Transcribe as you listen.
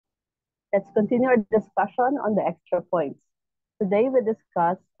Let's continue our discussion on the extra points. Today we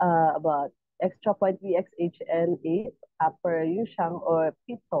discuss about extra point EX-HN-8, upper Yunxiang or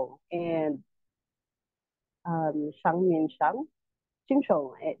Bitong, and Shangyingxiang,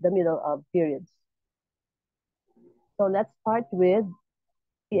 Jingzhong, the middle of periods. So let's start with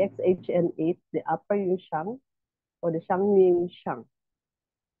EX-HN-8, the upper Yunxiang or the Shangyingxiang.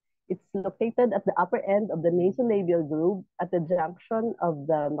 It's located at the upper end of the nasolabial groove at the junction of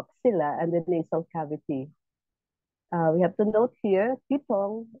the maxilla and the nasal cavity. We have to note here,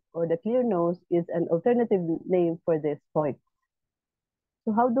 Bitong or the clear nose is an alternative name for this point.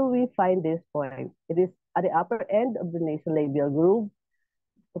 So how do we find this point? It is at the upper end of the nasolabial groove.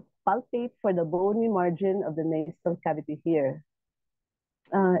 To palpate for the bony margin of the nasal cavity here.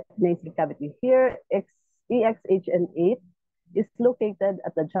 Nasal cavity here, EX-HN-8 is located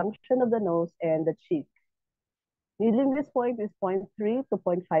at the junction of the nose and the cheek. Needling this point is 0.3 to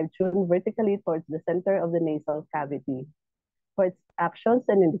 0.5 tune vertically towards the center of the nasal cavity. For its actions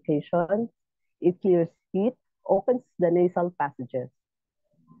and indications, it clears heat, opens the nasal passages.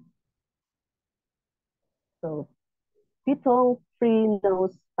 So, Bitong free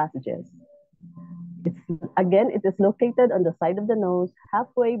nose passages. It is located on the side of the nose,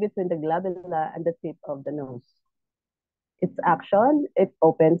 halfway between the glabella and the tip of the nose. Its action, it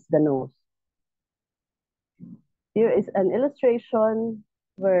opens the nose. Here is an illustration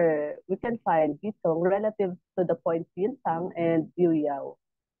where we can find Bitong relative to the point Yintang and Yuyao.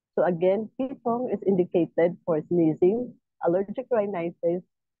 So again, Bitong is indicated for sneezing, allergic rhinitis,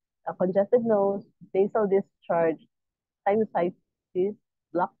 a congested nose, nasal discharge, sinusitis,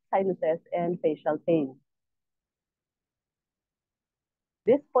 blocked sinuses, and facial pain.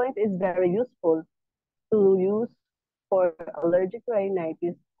 This point is very useful to use for allergic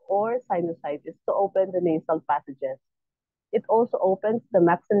rhinitis or sinusitis to open the nasal passages. It also opens the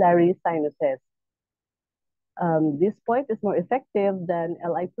maxillary sinuses. This point is more effective than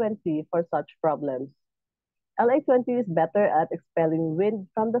LI-20 for such problems. LI-20 is better at expelling wind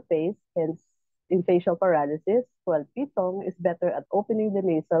from the face, hence in facial paralysis, while Bitong is better at opening the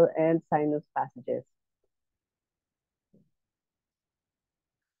nasal and sinus passages.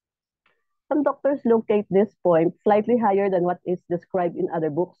 Some doctors locate this point slightly higher than what is described in other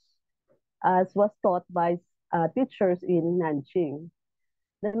books, as was taught by teachers in Nanjing.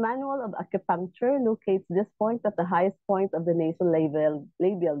 The manual of acupuncture locates this point at the highest point of the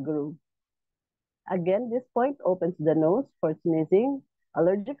nasolabial groove. Again, this point opens the nose for sneezing,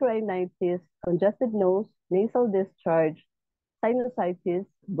 allergic rhinitis, congested nose, nasal discharge, sinusitis,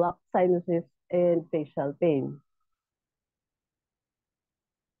 blocked sinuses, and facial pain.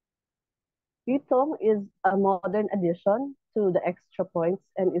 Bitong is a modern addition to the extra points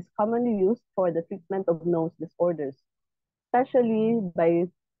and is commonly used for the treatment of nose disorders, especially by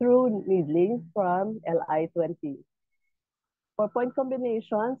through needling from LI-20. For point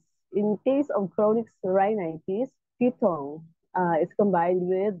combinations, in case of chronic rhinitis, Bitong is combined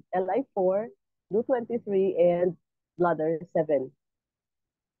with LI-4, Du-23, and bladder 7.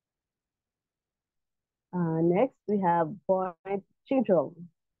 Next, we have point Jingzhong,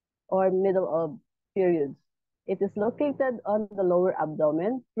 or middle of periods. It is located on the lower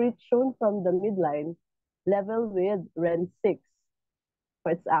abdomen, shown from the midline, level with Ren-6.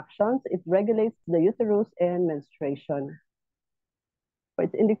 For its actions, it regulates the uterus and menstruation. For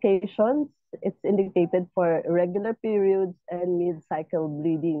its indications, it's indicated for irregular periods and mid-cycle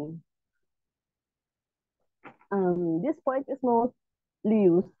bleeding. This point is mostly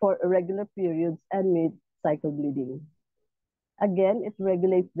used for irregular periods and mid-cycle bleeding. Again, it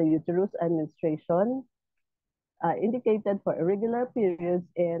regulates the uterus and menstruation, indicated for irregular periods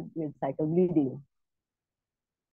and mid-cycle bleeding.